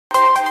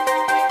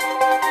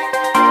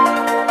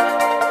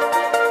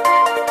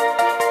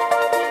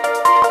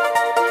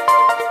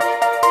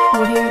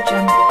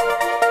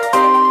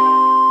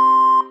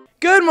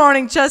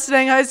morning,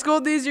 Chesaning High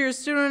School. These are your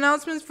student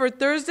announcements for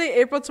Thursday,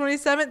 April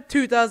 27th,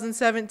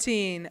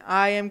 2017.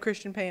 I am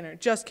Christian Painter.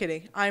 Just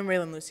kidding. I'm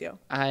Raylan Lucio.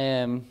 I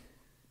am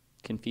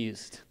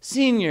confused.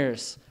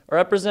 Seniors, a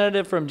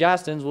representative from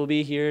Jostens will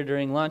be here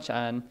during lunch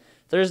on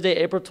Thursday,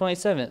 April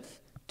 27th.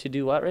 To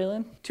do what,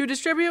 Raylan? To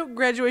distribute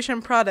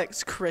graduation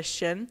products,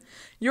 Christian.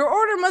 Your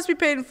order must be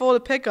paid in full to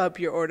pick up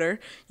your order.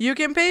 You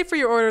can pay for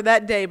your order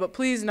that day, but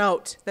please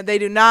note that they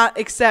do not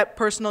accept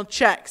personal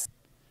checks.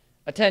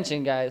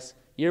 Attention, guys.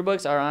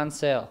 Yearbooks are on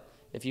sale.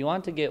 If you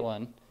want to get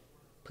one,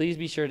 please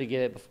be sure to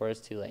get it before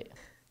it's too late.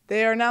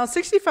 They are now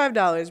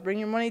 $65. Bring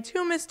your money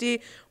to Miss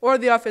D or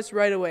the office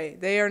right away.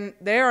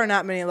 There are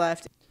not many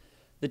left.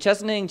 The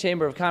Chesaning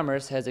Chamber of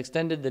Commerce has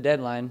extended the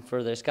deadline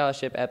for their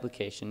scholarship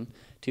application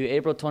to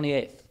April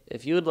 28th.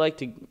 If you would like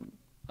to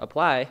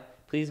apply,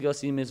 please go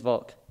see Ms.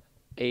 Volk,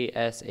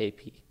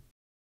 ASAP.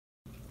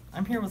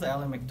 I'm here with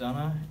Allie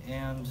McDonough,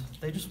 and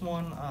they just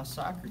won a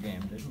soccer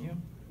game, didn't you?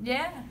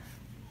 Yeah.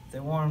 They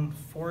won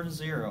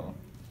 4-0.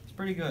 It's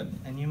pretty good.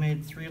 And you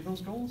made 3 of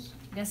those goals?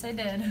 Yes, I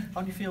did.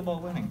 How do you feel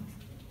about winning?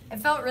 It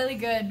felt really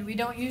good. We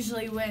don't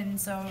usually win,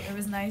 so it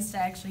was nice to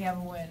actually have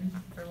a win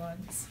for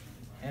once.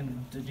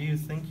 And did you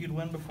think you'd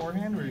win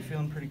beforehand? Were you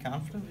feeling pretty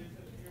confident?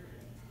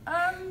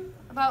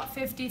 About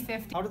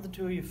 50-50. How did the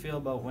two of you feel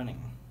about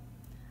winning?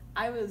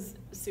 I was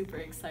super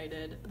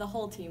excited. The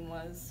whole team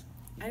was.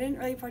 I didn't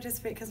really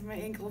participate because of my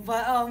ankle,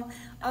 but I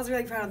was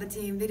really proud of the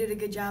team. They did a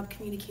good job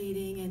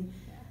communicating and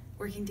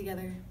working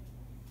together.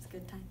 It's a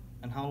good time.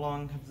 And how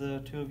long have the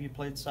two of you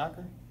played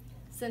soccer?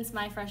 Since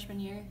my freshman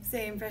year.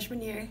 Same,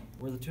 freshman year.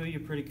 Were the two of you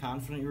pretty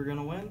confident you were going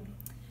to win?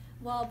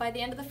 Well, by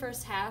the end of the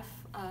first half,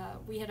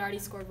 we had already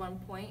scored 1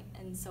 point,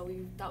 and so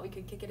we thought we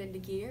could kick it into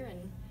gear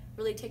and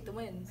really take the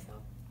win, so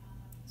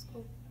it's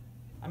cool.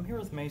 I'm here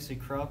with Macy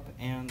Krupp,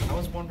 and I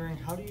was wondering,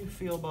 how do you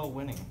feel about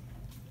winning?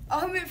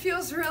 It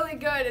feels really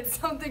good. It's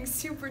something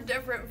super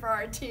different for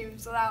our team,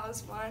 so that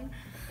was fun.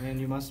 And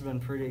you must have been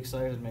pretty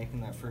excited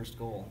making that first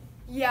goal.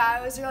 Yeah,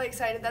 I was really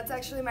excited. That's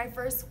actually my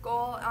first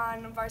goal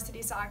on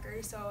varsity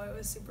soccer, so it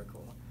was super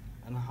cool.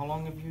 And how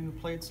long have you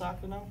played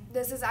soccer now?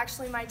 This is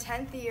actually my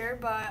 10th year,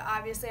 but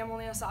obviously I'm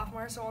only a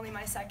sophomore, so only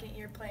my 2nd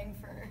year playing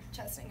for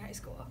Chesaning High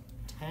School.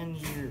 10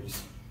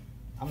 years.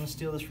 I'm going to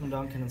steal this from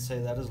Duncan and say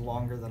that is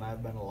longer than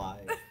I've been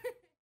alive.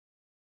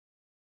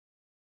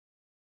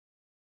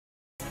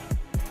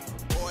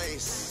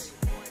 Voice.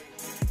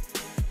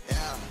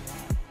 Yeah.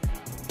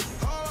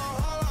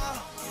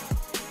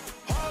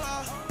 Hold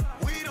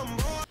on. We the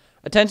more.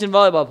 Attention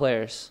volleyball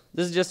players.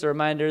 This is just a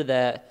reminder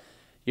that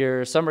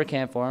your summer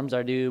camp forms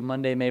are due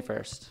Monday, May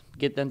 1st.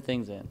 Get them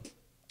things in.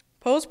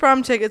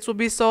 Post-prom tickets will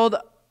be sold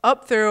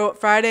up through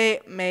Friday,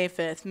 May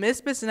 5th.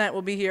 Miss Bissonette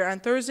will be here on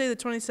Thursday, the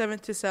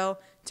 27th, to sell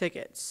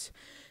tickets.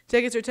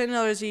 Tickets are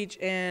 $10 each,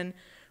 and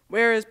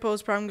where is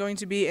post-prom going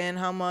to be, and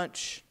how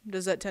much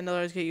does that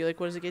 $10 get you? Like,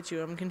 what does it get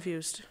you? I'm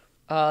confused.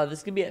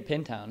 This could be at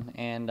Pintown,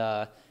 and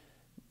the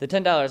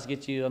 $10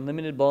 gets you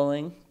unlimited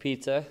bowling,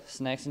 pizza,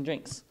 snacks, and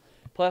drinks.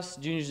 Plus,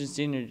 juniors and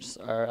seniors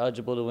are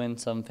eligible to win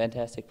some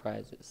fantastic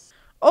prizes.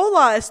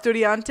 Hola,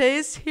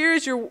 estudiantes. Here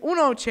is your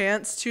uno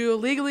chance to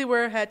legally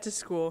wear a hat to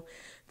school.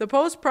 The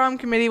post-prom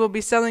committee will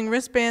be selling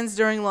wristbands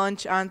during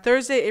lunch on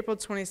Thursday, April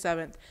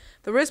 27th.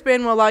 The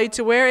wristband will allow you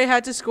to wear a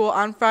hat to school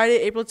on Friday,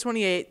 April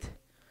 28th.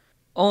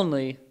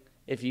 Only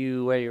if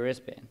you wear your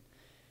wristband.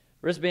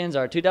 Wristbands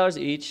are $2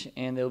 each,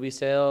 and they will be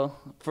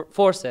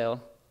for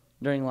sale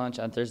during lunch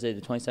on Thursday,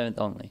 the 27th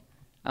only.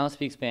 I don't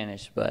speak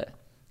Spanish, but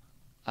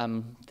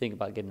I'm thinking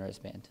about getting a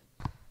wristband.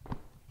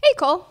 Hey,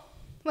 Cole.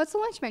 What's the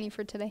lunch menu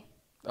for today?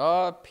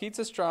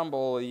 Pizza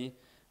stromboli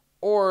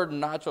or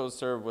nachos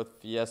served with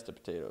fiesta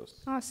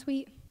potatoes. Oh,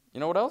 sweet. You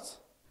know what else?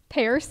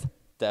 Pears.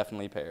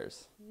 Definitely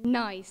pears.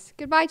 Nice.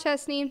 Goodbye,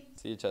 Chesney.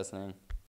 See you, Chesaning.